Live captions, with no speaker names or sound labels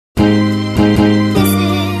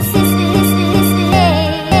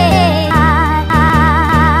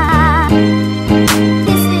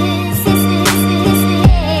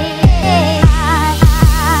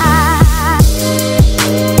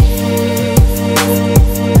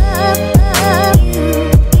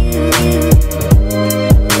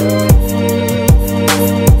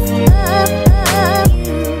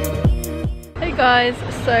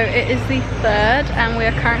is the 3rd and we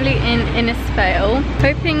are currently in Innisfail.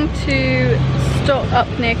 Hoping to stop up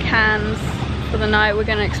near Cairns for the night. We're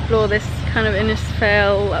going to explore this kind of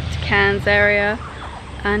Innisfail up to Cairns area.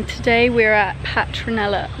 And today we're at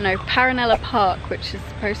Paronella Park, which is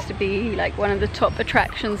supposed to be like one of the top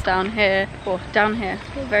attractions down here,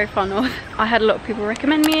 very far north. I had a lot of people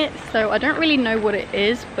recommend me it, so I don't really know what it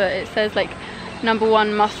is, but it says like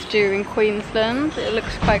 #1 must do in Queensland. It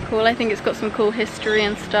looks quite cool. I think it's got some cool history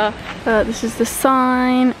and stuff. But this is the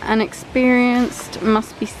sign: unexperienced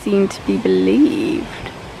must be seen to be believed.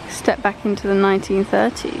 Step back into the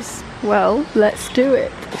 1930s. Well, let's do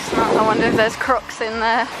it. I wonder if there's crocs in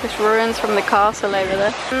there. There's ruins from the castle over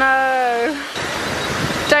there. No!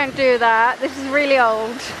 Don't do that. This is really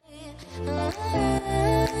old.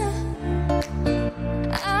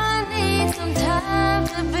 I need some time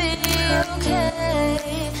to be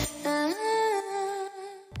okay.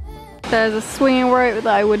 There's a swinging rope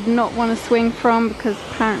that I would not want to swing from because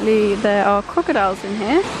apparently there are crocodiles in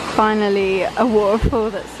here. Finally, a waterfall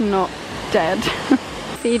that's not dead.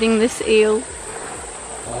 Feeding this eel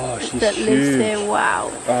that lives here.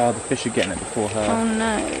 Wow. Oh, the fish are getting it before her. Oh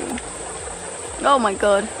no. Oh my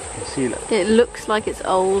god. You see it? It looks like it's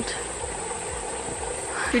old.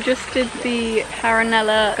 We just did the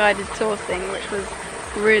Paronella guided tour thing, which was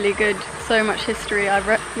really good. So much history. I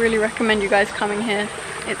really recommend you guys coming here.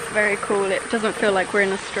 It's very cool. It doesn't feel like we're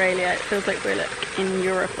in Australia. It feels like we're like in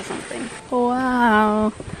Europe or something.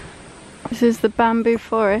 Wow. This is the bamboo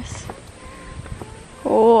forest.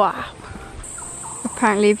 Wow.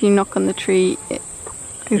 Apparently if you knock on the tree,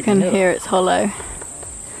 you can hear it's hollow.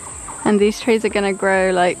 And these trees are going to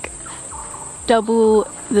grow like double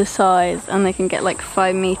the size and they can get like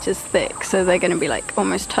 5 meters thick, so they're going to be like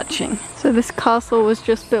almost touching. So this castle was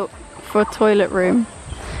just built for a toilet room,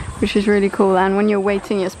 which is really cool, and when you're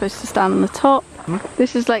waiting you're supposed to stand on the top.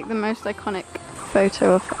 This is like the most iconic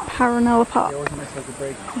photo of Paronella Park. This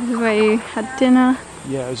is where you had dinner.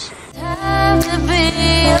 Yeah, it was... Time to be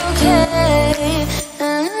okay.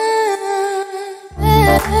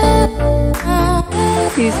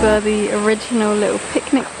 These were the original little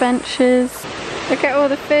picnic benches. Look at all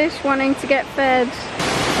the fish wanting to get fed.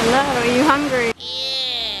 Hello, are you hungry?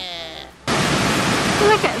 Yeah.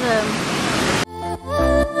 Look at them.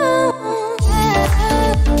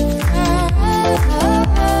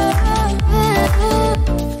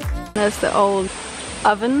 There's the old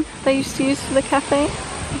oven they used to use for the cafe.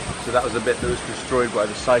 So that was a bit that was destroyed by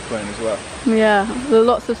the cyclone as well. Yeah,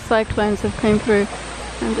 lots of cyclones have come through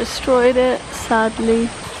and destroyed it, sadly.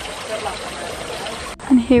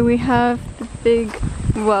 And here we have the big,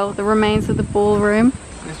 well, the remains of the ballroom.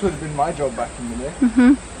 This would have been my job back in the day.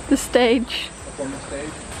 The stage. Up on the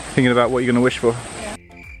stage. Thinking about what you're going to wish for? Yeah.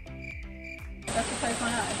 That's the place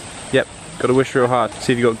on earth. Yep, got to wish real hard.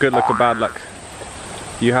 See if you got good luck or bad luck.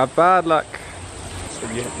 You have bad luck. So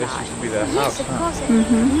this used to be their house. Yes, of course.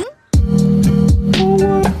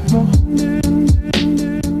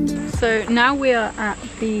 So now we are at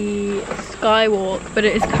the skywalk, but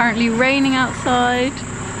it is currently raining outside.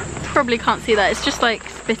 Probably can't see that, it's just like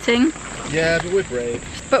spitting. Yeah, but with rain.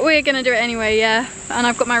 But we're gonna do it anyway, yeah. And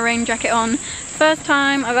I've got my rain jacket on. First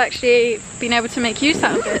time I've actually been able to make use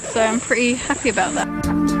out of it, so I'm pretty happy about that.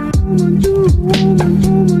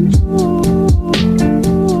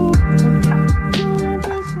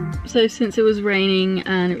 So since it was raining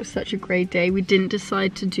and it was such a great day, we didn't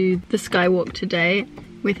decide to do the skywalk today.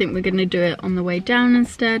 We think we're going to do it on the way down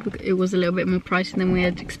instead. It was a little bit more pricey than we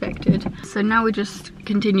had expected. So now we just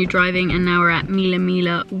continue driving and now we're at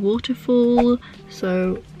Mila-Mila Waterfall.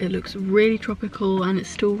 So it looks really tropical and it's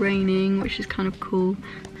still raining, which is kind of cool.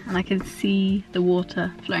 And I can see the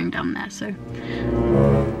water flowing down there, so...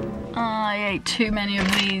 I ate too many of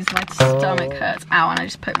these, my stomach hurts. Ow, and I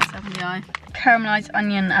just poked myself in the eye. Caramelized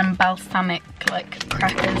onion and balsamic like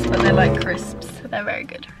crackers, but they're like crisps, so they're very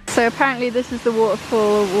good. So apparently this is the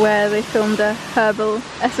waterfall where they filmed a Herbal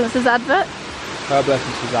Essences advert. Herbal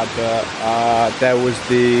Essences advert. There was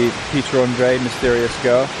the Peter Andre Mysterious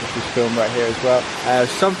Girl, which was filmed right here as well.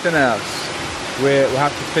 Something else. We'll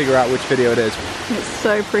have to figure out which video it is. It's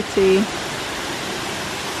so pretty.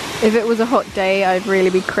 If it was a hot day, I'd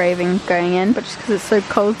really be craving going in, but just because it's so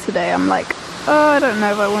cold today, I'm like, oh, I don't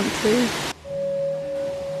know if I want to.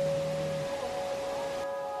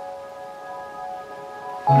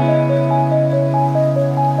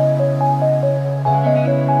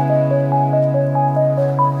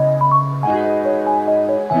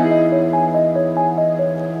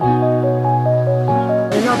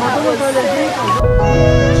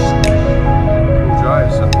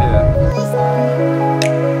 Drives up here.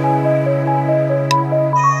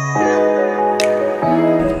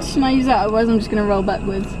 It's my otherwise I'm just gonna roll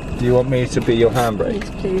backwards. Do you want me to be your handbrake? Yes,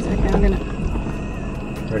 please. Okay, I'm gonna.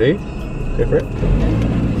 Ready? Go for it.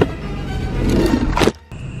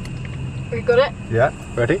 We got it? Yeah,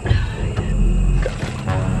 ready?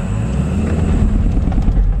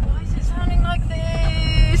 Why is it sounding like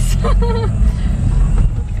this?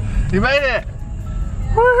 You made it!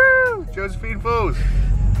 Yeah. Woohoo! Josephine Falls!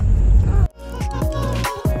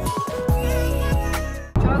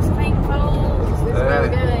 Josephine Falls, this is where we're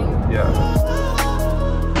going. Yeah.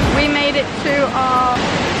 We made it to our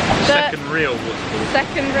Second real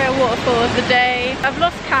waterfall of the day. I've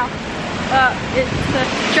lost count, but it's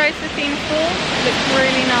Josephine Falls. It looks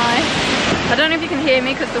really nice. I don't know if you can hear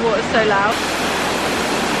me because the water's so loud.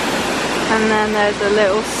 And then there's a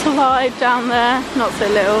little slide down there, not so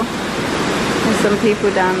little. There's some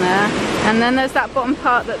people down there. And then there's that bottom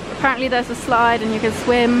part that apparently there's a slide and you can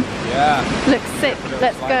swim. Yeah. Looks sick.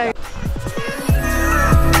 Let's go.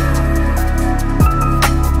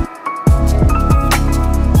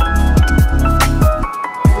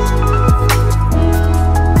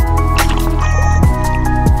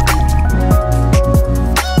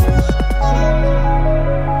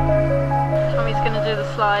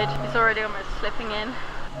 He's already almost slipping in.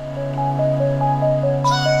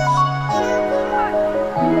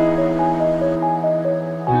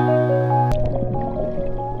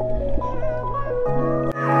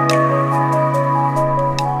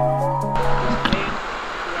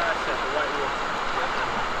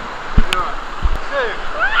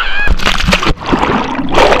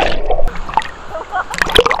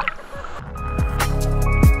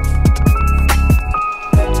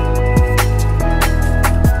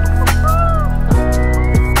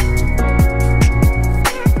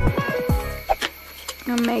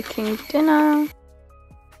 Making dinner.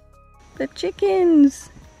 The chickens!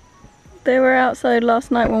 They were outside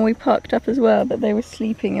last night when we parked up as well, but they were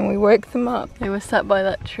sleeping and we woke them up. They were sat by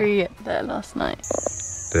that tree there last night.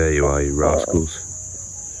 There you are, you rascals.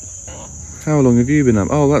 How long have you been up?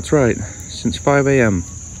 Oh, that's right, since 5 AM.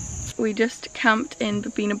 We just camped in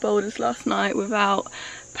Babina Boulders last night without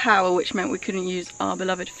power, which meant we couldn't use our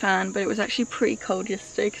beloved fan, but it was actually pretty cold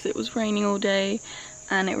yesterday because it was raining all day.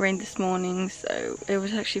 And it rained this morning, so it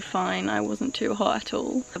was actually fine. I wasn't too hot at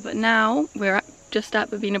all. But now we're just at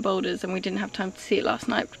Babina Boulders and we didn't have time to see it last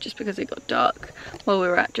night just because it got dark while we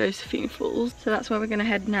were at Josephine Falls. So that's where we're gonna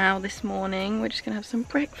head now this morning. We're just gonna have some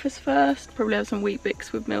breakfast first. Probably have some Wheat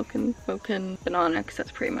Bix with milk and banana because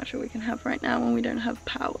that's pretty much all we can have right now when we don't have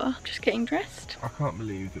power. Just getting dressed. I can't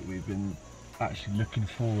believe that we've been actually looking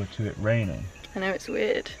forward to it raining. I know, it's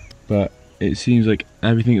weird. But it seems like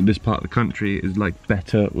everything in this part of the country is like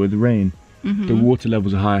better with rain. The water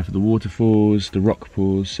levels are higher for the waterfalls, the rock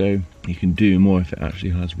pools, so you can do more if it actually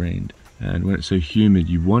has rained. And when it's so humid,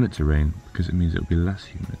 you want it to rain because it means it'll be less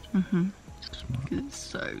humid. It's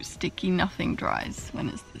so sticky, nothing dries when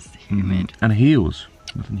it's this humid. And heals,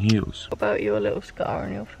 nothing heals. What about your little scar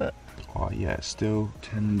on your foot? Oh yeah, it's still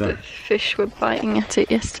tender. The fish were biting at it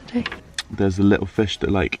yesterday. There's the little fish that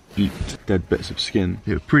like eat dead bits of skin.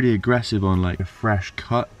 They were pretty aggressive on like a fresh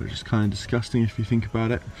cut, which is kind of disgusting if you think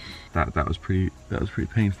about it. That was pretty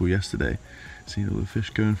painful yesterday. Seeing all the fish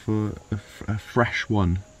going for a fresh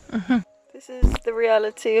one. This is the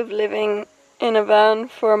reality of living in a van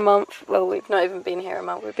for a month. Well, we've not even been here a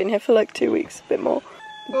month. We've been here for like 2 weeks, a bit more.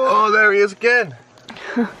 Oh, there he is again.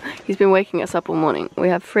 He's been waking us up all morning. We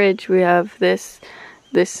have fridge. We have this.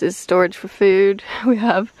 This is storage for food. We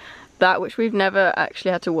have that which we've never actually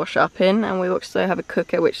had to wash up in, and we also have a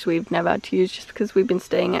cooker which we've never had to use just because we've been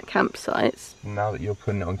staying at campsites. Now that you're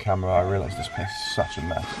putting it on camera, I realise this place is such a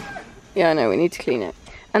mess. Yeah, I know, we need to clean it.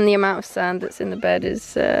 And the amount of sand that's in the bed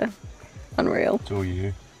is unreal. It's all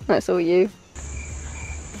you. That's all you.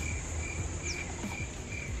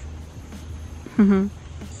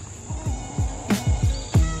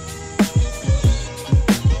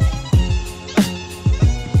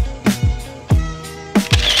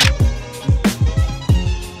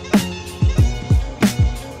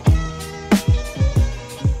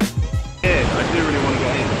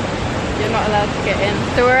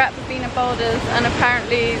 So we're at Babina Boulders, and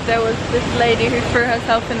apparently there was this lady who threw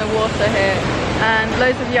herself in the water here, and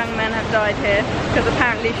loads of young men have died here because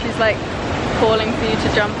apparently she's like calling for you to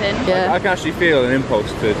jump in. Yeah. I can actually feel an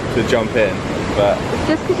impulse to jump in, but it's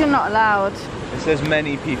just because you're not allowed. It says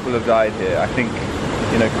many people have died here. I think,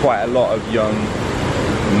 you know, quite a lot of young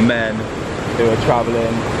men who are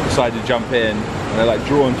travelling decide to jump in, and they're like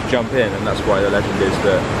drawn to jump in, and that's why the legend is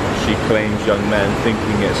that she claims young men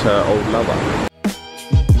thinking it's her old lover.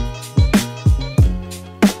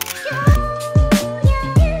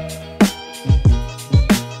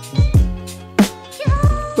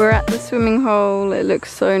 We're at the swimming hole. It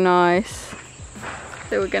looks so nice.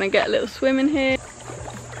 So we're gonna get a little swim in here.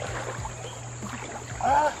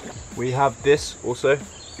 We have this also.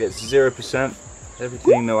 It's 0%.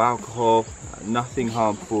 Everything, no alcohol, nothing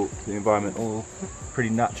harmful to the environment, all pretty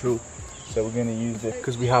natural. So we're going to use it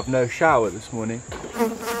because we have no shower this morning.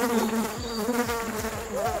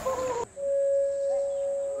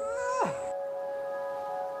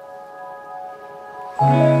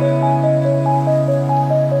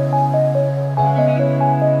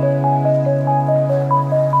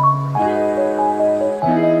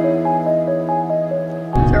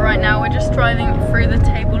 So right now we're just driving through the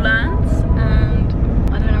Tablelands, and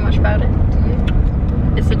I don't know much about it, do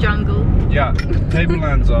you? It's a jungle. Yeah,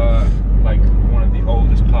 Tablelands are like one of the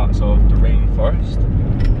oldest parts of the rainforest,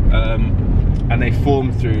 and they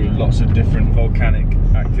form through lots of different volcanic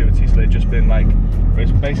activities. So they've just been like,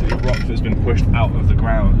 it's basically rock that's been pushed out of the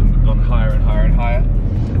ground and gone higher and higher and higher,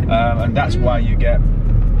 and that's why you get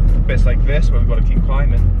bits like this where we've got to keep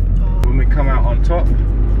climbing. When we come out on top,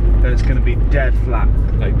 then it's going to be dead flat,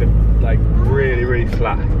 like really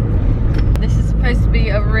flat. This is supposed to be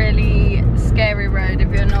a really scary road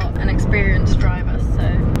if you're not an experienced driver,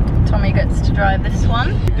 so Tommy gets to drive this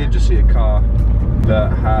one. We did just see a car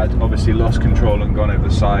that had obviously lost control and gone over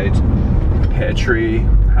the side, hit a tree,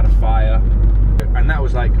 had a fire, and that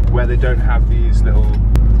was like where they don't have these little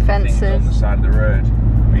Fences things on the side of the road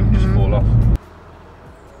where you can just fall off.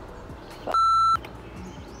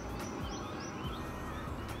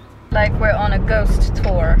 Like we're on a ghost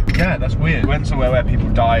tour. Yeah, that's weird. We went somewhere where people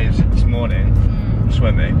died this morning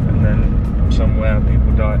swimming, and then somewhere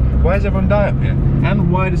people died. Why does everyone die up here? And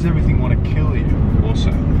why does everything want to kill you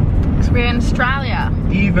also? Because we're in Australia.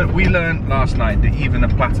 We learned last night that even a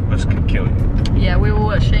platypus can kill you. Yeah, we were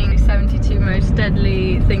watching 72 most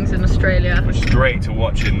deadly things in Australia. Which is great to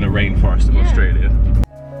watch in the rainforest of Australia.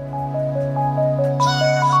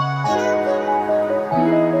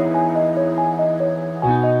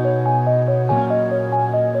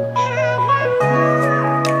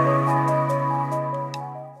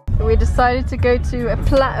 We decided to go to a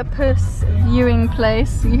platypus viewing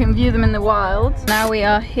place. You can view them in the wild. Now we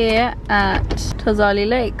are here at Tozali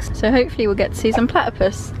Lakes, so hopefully we'll get to see some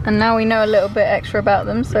platypus. And now we know a little bit extra about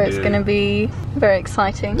them, so it's going to be very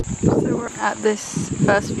exciting. So we're at this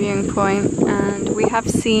first viewing point, and we have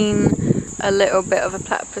seen a little bit of a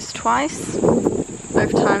platypus twice.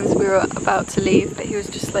 Both times we were about to leave, but he was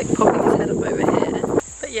just like popping his head up over here.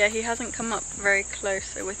 But yeah, he hasn't come up very close,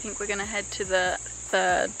 so we think we're going to head to the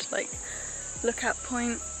third like lookout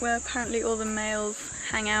point where apparently all the males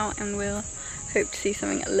hang out, and we'll hope to see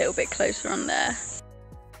something a little bit closer on there.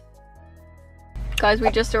 Guys, we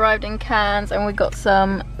just arrived in Cairns and we got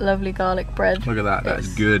some lovely garlic bread. Look at that, that's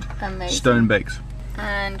good. Amazing. Stone bakes.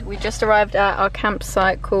 And we just arrived at our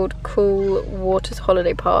campsite called Cool Waters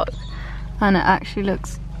Holiday Park, and it actually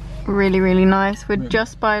looks really nice. We're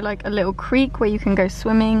just by like a little creek where you can go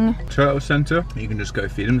swimming. Turtle Centre, you can just go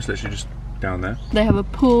feed them. It's literally just down there. They have a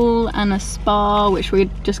pool and a spa, which we're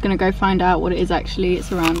just gonna go find out what it is actually.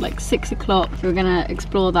 It's around like 6 o'clock. We're gonna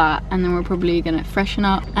explore that, and then we're probably gonna freshen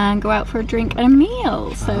up and go out for a drink and a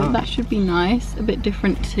meal. So that should be nice. A bit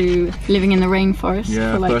different to living in the rainforest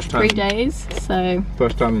for like 3 days. So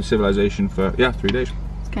first time in civilization for 3 days.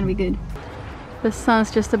 It's gonna be good. The sun's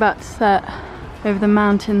just about to set over the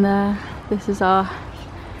mountain there. This is our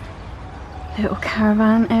little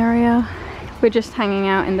caravan area. We're just hanging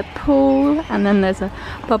out in the pool, and then there's a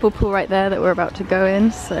bubble pool right there that we're about to go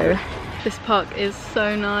in. So this park is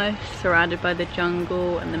so nice, surrounded by the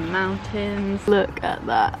jungle and the mountains. Look at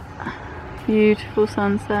that beautiful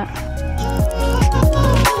sunset.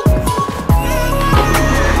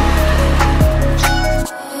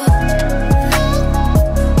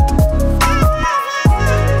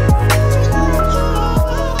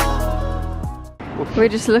 We're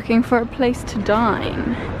just looking for a place to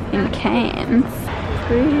dine in Cairns.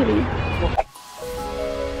 Really.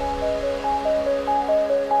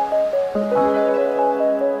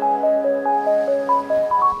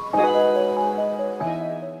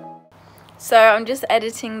 So I'm just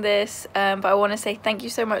editing this, but I want to say thank you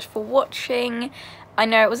so much for watching. I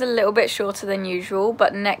know it was a little bit shorter than usual,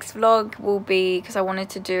 but next vlog will be, because I wanted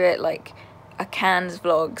to do it like a Cairns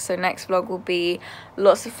vlog, so next vlog will be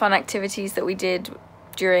lots of fun activities that we did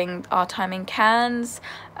during our time in Cairns.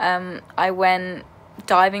 I went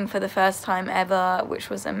diving for the first time ever, which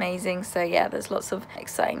was amazing. So yeah, there's lots of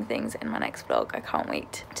exciting things in my next vlog. I can't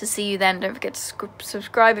wait to see you then. Don't forget to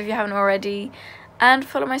subscribe if you haven't already, and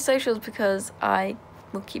follow my socials because I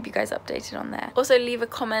will keep you guys updated on there. Also leave a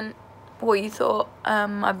comment what you thought.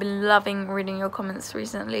 I've been loving reading your comments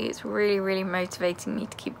recently. It's really motivating me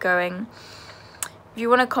to keep going. If you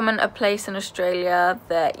want to comment a place in Australia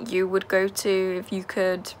that you would go to if you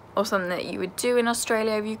could, or something that you would do in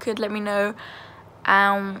Australia if you could, let me know,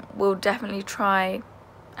 and we'll definitely try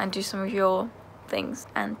and do some of your things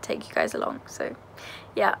and take you guys along. So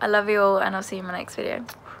yeah, I love you all, and I'll see you in my next video.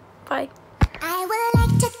 Bye.